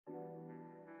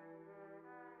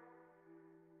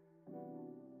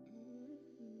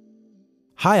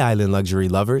Hi island luxury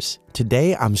lovers,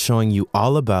 today I'm showing you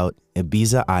all about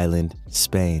Ibiza Island,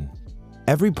 Spain.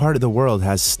 Every part of the world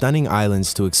has stunning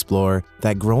islands to explore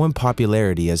that grow in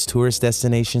popularity as tourist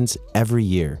destinations every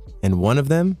year, and one of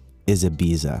them is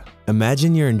Ibiza.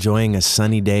 Imagine you're enjoying a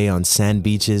sunny day on sand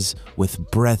beaches with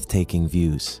breathtaking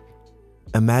views.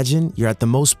 Imagine you're at the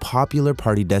most popular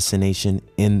party destination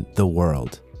in the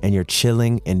world, and you're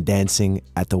chilling and dancing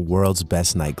at the world's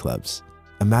best nightclubs.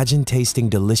 Imagine tasting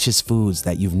delicious foods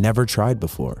that you've never tried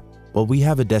before. Well, we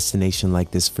have a destination like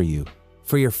this for you.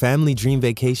 For your family dream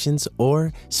vacations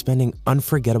or spending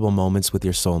unforgettable moments with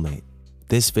your soulmate.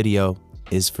 This video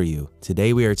is for you.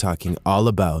 Today we are talking all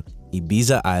about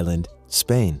Ibiza Island,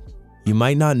 Spain. You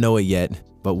might not know it yet,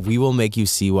 but we will make you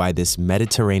see why this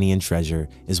Mediterranean treasure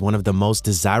is one of the most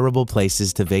desirable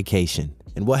places to vacation.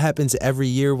 And what happens every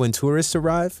year when tourists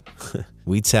arrive?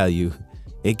 We tell you,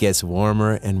 it gets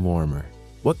warmer and warmer.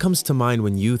 What comes to mind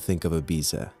when you think of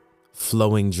Ibiza?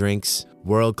 Flowing drinks,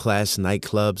 world-class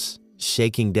nightclubs,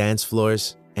 shaking dance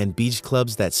floors, and beach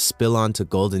clubs that spill onto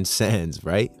golden sands,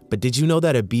 right? But did you know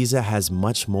that Ibiza has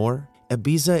much more?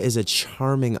 Ibiza is a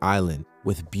charming island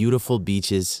with beautiful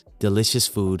beaches, delicious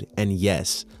food, and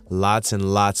yes, lots and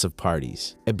lots of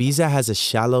parties. Ibiza has a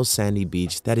shallow sandy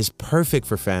beach that is perfect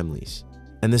for families.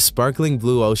 And the sparkling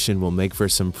blue ocean will make for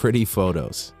some pretty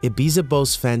photos. Ibiza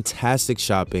boasts fantastic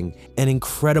shopping and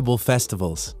incredible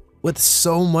festivals. With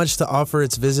so much to offer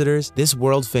its visitors, this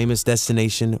world-famous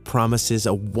destination promises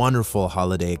a wonderful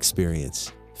holiday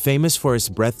experience. Famous for its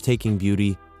breathtaking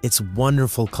beauty, its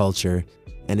wonderful culture,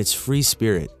 and its free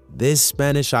spirit, this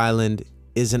Spanish island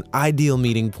is an ideal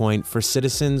meeting point for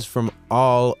citizens from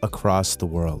all across the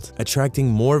world, attracting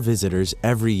more visitors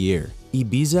every year.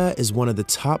 Ibiza is one of the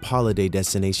top holiday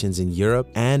destinations in Europe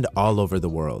and all over the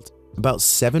world. About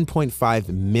 7.5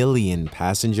 million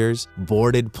passengers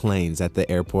boarded planes at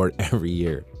the airport every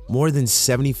year. More than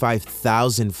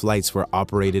 75,000 flights were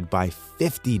operated by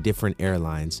 50 different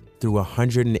airlines through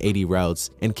 180 routes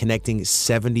and connecting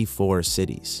 74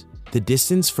 cities. The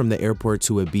distance from the airport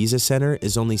to Ibiza Center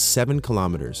is only 7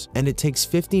 kilometers, and it takes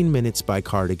 15 minutes by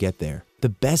car to get there. The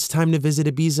best time to visit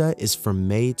Ibiza is from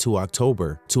May to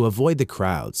October to avoid the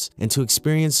crowds and to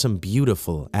experience some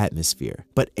beautiful atmosphere.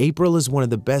 But April is one of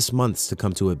the best months to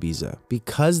come to Ibiza.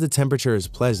 Because the temperature is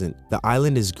pleasant, the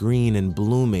island is green and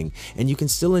blooming, and you can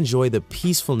still enjoy the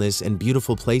peacefulness and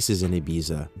beautiful places in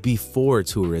Ibiza before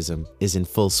tourism is in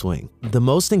full swing. The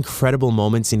most incredible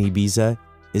moments in Ibiza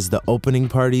is the opening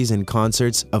parties and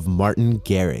concerts of Martin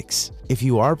Garrix. If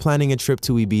you are planning a trip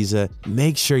to Ibiza,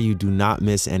 make sure you do not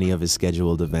miss any of his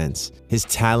scheduled events. His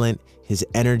talent, his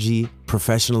energy,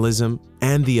 professionalism,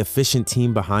 and the efficient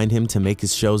team behind him to make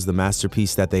his shows the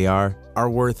masterpiece that they are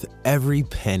worth every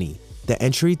penny. The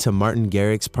entry to Martin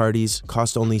Garrix parties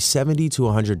cost only $70 to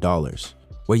 $100,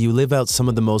 where you live out some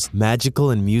of the most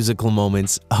magical and musical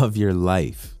moments of your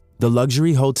life. The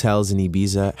luxury hotels in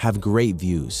Ibiza have great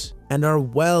views and are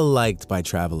well liked by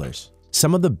travelers.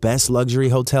 Some of the best luxury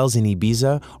hotels in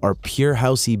Ibiza are Pure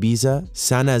House Ibiza,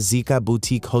 Sana Zika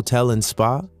Boutique Hotel and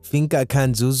Spa, Finca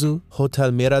Canzuzu,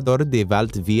 Hotel Mirador de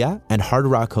Valdivia, and Hard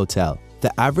Rock Hotel.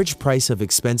 The average price of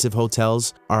expensive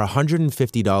hotels are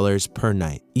 $150 per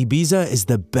night. Ibiza is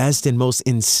the best and most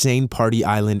insane party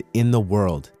island in the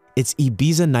world. It's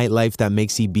Ibiza nightlife that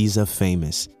makes Ibiza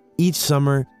famous. Each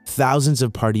summer, thousands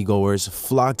of partygoers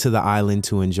flock to the island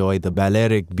to enjoy the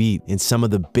Balearic beat in some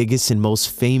of the biggest and most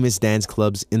famous dance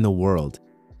clubs in the world.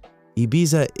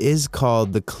 Ibiza is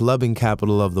called the clubbing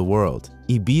capital of the world.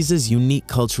 Ibiza's unique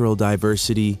cultural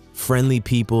diversity, friendly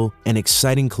people, and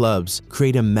exciting clubs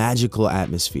create a magical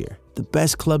atmosphere. The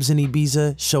best clubs in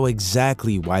Ibiza show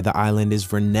exactly why the island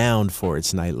is renowned for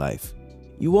its nightlife.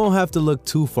 You won't have to look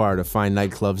too far to find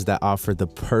nightclubs that offer the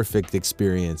perfect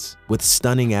experience, with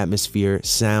stunning atmosphere,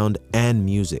 sound, and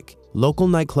music. Local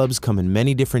nightclubs come in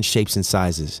many different shapes and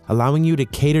sizes, allowing you to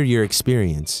cater your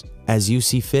experience as you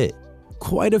see fit.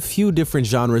 Quite a few different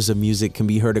genres of music can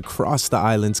be heard across the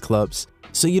island's clubs,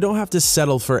 so you don't have to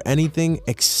settle for anything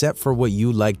except for what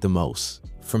you like the most.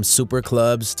 From super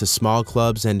clubs to small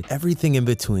clubs and everything in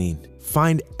between.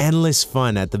 Find endless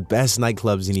fun at the best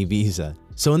nightclubs in Ibiza.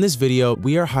 So in this video,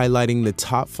 we are highlighting the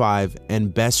top 5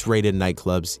 and best rated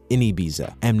nightclubs in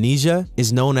Ibiza. Amnesia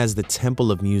is known as the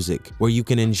Temple of Music, where you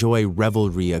can enjoy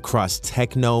revelry across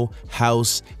techno,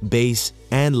 house, bass,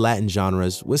 and Latin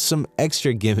genres with some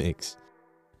extra gimmicks.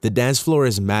 The dance floor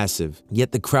is massive,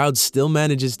 yet the crowd still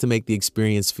manages to make the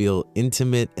experience feel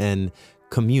intimate and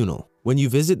communal. When you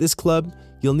visit this club,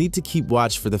 you'll need to keep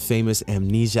watch for the famous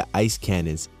Amnesia ice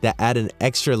cannons that add an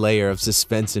extra layer of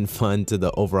suspense and fun to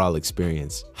the overall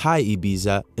experience. Hi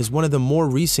Ibiza is one of the more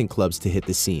recent clubs to hit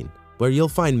the scene, where you'll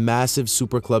find massive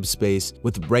super club space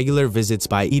with regular visits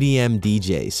by EDM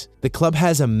DJs. The club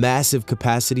has a massive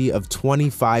capacity of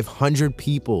 2,500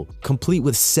 people, complete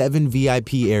with 7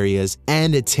 VIP areas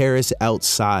and a terrace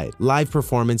outside. Live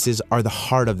performances are the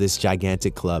heart of this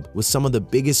gigantic club, with some of the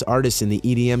biggest artists in the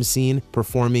EDM scene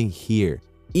performing here.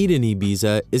 Eat in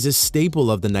Ibiza is a staple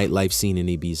of the nightlife scene in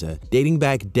Ibiza, dating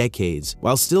back decades,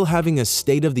 while still having a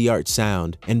state-of-the-art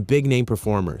sound and big-name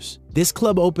performers. This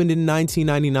club opened in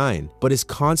 1999, but is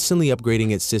constantly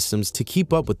upgrading its systems to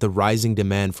keep up with the rising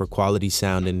demand for quality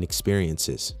sound and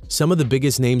experiences. Some of the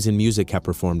biggest names in music have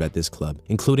performed at this club,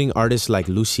 including artists like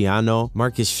Luciano,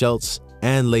 Marcus Schultz,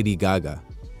 and Lady Gaga.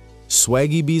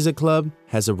 Swag Ibiza Club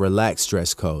has a relaxed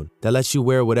dress code that lets you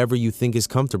wear whatever you think is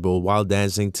comfortable while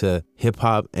dancing to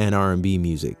hip-hop and R&B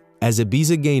music. As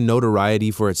Ibiza gained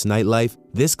notoriety for its nightlife,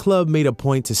 this club made a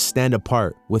point to stand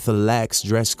apart with a lax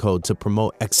dress code to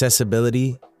promote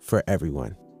accessibility for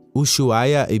everyone.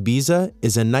 Ushuaia Ibiza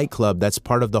is a nightclub that's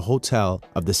part of the hotel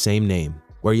of the same name,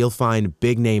 where you'll find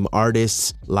big-name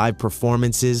artists, live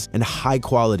performances, and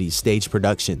high-quality stage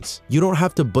productions. You don't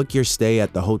have to book your stay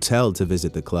at the hotel to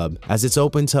visit the club, as it's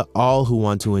open to all who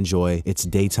want to enjoy its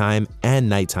daytime and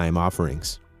nighttime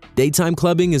offerings. Daytime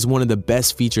clubbing is one of the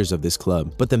best features of this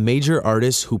club, but the major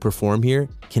artists who perform here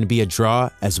can be a draw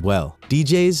as well.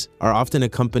 DJs are often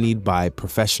accompanied by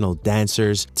professional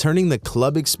dancers, turning the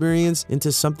club experience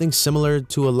into something similar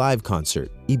to a live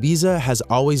concert. Ibiza has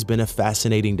always been a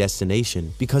fascinating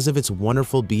destination because of its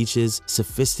wonderful beaches,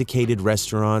 sophisticated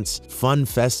restaurants, fun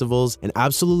festivals, and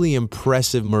absolutely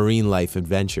impressive marine life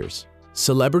adventures.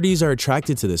 Celebrities are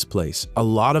attracted to this place. A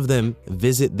lot of them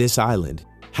visit this island,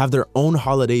 have their own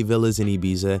holiday villas in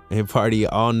Ibiza, and party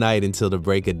all night until the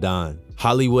break of dawn.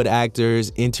 Hollywood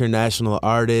actors, international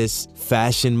artists,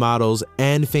 fashion models,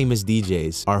 and famous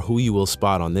DJs are who you will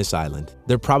spot on this island.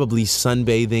 They're probably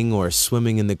sunbathing or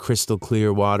swimming in the crystal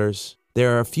clear waters.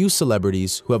 There are a few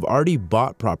celebrities who have already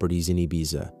bought properties in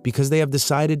Ibiza because they have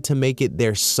decided to make it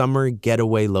their summer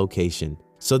getaway location.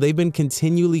 So they've been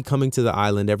continually coming to the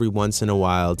island every once in a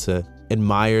while to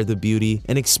admire the beauty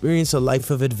and experience a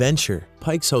life of adventure.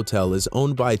 Pike's Hotel is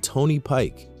owned by Tony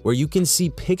Pike, where you can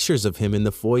see pictures of him in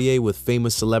the foyer with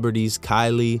famous celebrities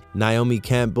Kylie, Naomi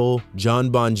Campbell, John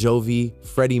Bon Jovi,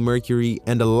 Freddie Mercury,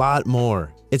 and a lot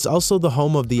more. It's also the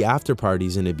home of the after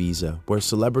parties in Ibiza, where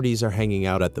celebrities are hanging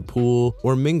out at the pool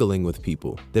or mingling with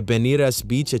people. The Beneiras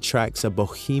Beach attracts a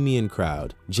bohemian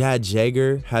crowd. Jad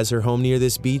Jagger has her home near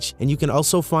this beach, and you can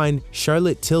also find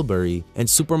Charlotte Tilbury and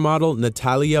supermodel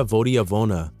Natalia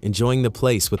Vodiavona enjoying the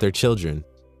place with their children.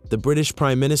 The British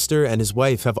Prime Minister and his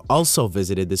wife have also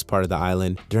visited this part of the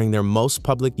island during their most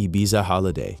public Ibiza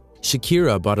holiday.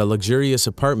 Shakira bought a luxurious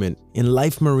apartment in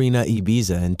Life Marina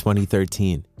Ibiza in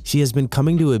 2013. She has been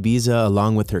coming to Ibiza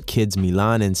along with her kids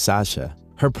Milan and Sasha.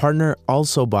 Her partner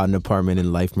also bought an apartment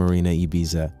in Life Marina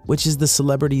Ibiza, which is the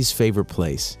celebrity's favorite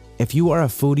place. If you are a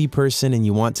foodie person and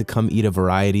you want to come eat a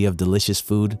variety of delicious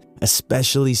food,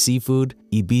 especially seafood,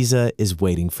 Ibiza is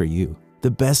waiting for you.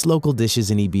 The best local dishes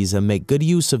in Ibiza make good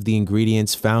use of the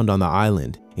ingredients found on the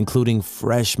island, including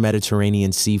fresh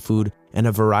Mediterranean seafood and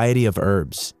a variety of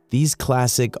herbs. These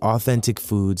classic, authentic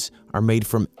foods are made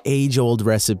from age-old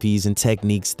recipes and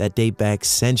techniques that date back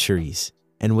centuries.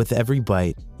 And with every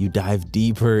bite, you dive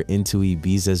deeper into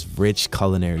Ibiza's rich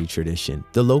culinary tradition.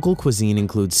 The local cuisine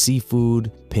includes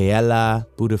seafood, paella,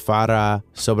 butifarra,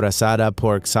 sobrasada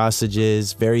pork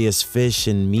sausages, various fish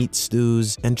and meat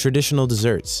stews, and traditional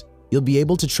desserts. You'll be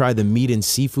able to try the meat and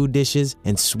seafood dishes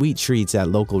and sweet treats at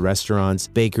local restaurants,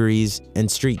 bakeries, and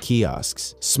street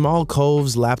kiosks. Small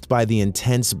coves lapped by the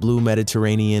intense blue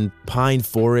Mediterranean, pine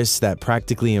forests that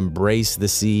practically embrace the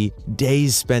sea,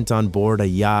 days spent on board a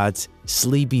yacht,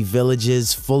 sleepy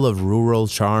villages full of rural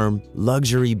charm,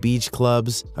 luxury beach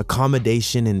clubs,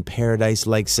 accommodation in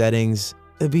paradise-like settings.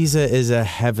 Ibiza is a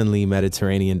heavenly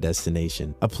Mediterranean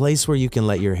destination, a place where you can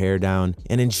let your hair down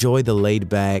and enjoy the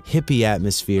laid-back, hippie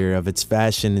atmosphere of its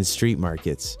fashion and street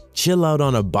markets. Chill out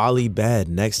on a Bali bed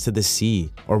next to the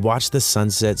sea, or watch the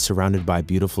sunset surrounded by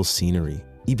beautiful scenery.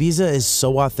 Ibiza is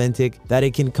so authentic that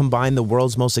it can combine the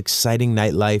world's most exciting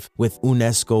nightlife with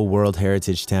UNESCO World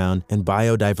Heritage Town and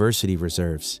biodiversity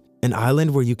reserves. An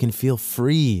island where you can feel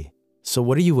free. So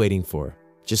what are you waiting for?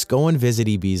 Just go and visit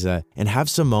Ibiza and have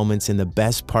some moments in the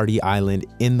best party island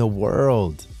in the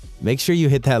world. Make sure you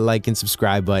hit that like and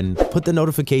subscribe button. Put the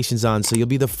notifications on so you'll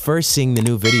be the first seeing the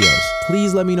new videos.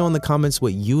 Please let me know in the comments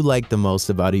what you like the most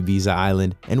about Ibiza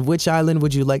Island and which island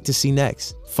would you like to see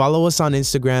next. Follow us on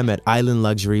Instagram at Island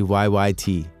Luxury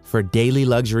YYT for daily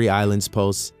luxury islands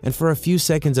posts and for a few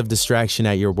seconds of distraction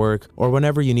at your work or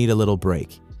whenever you need a little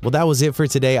break. Well, that was it for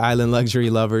today, island luxury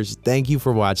lovers. Thank you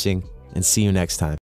for watching, and see you next time.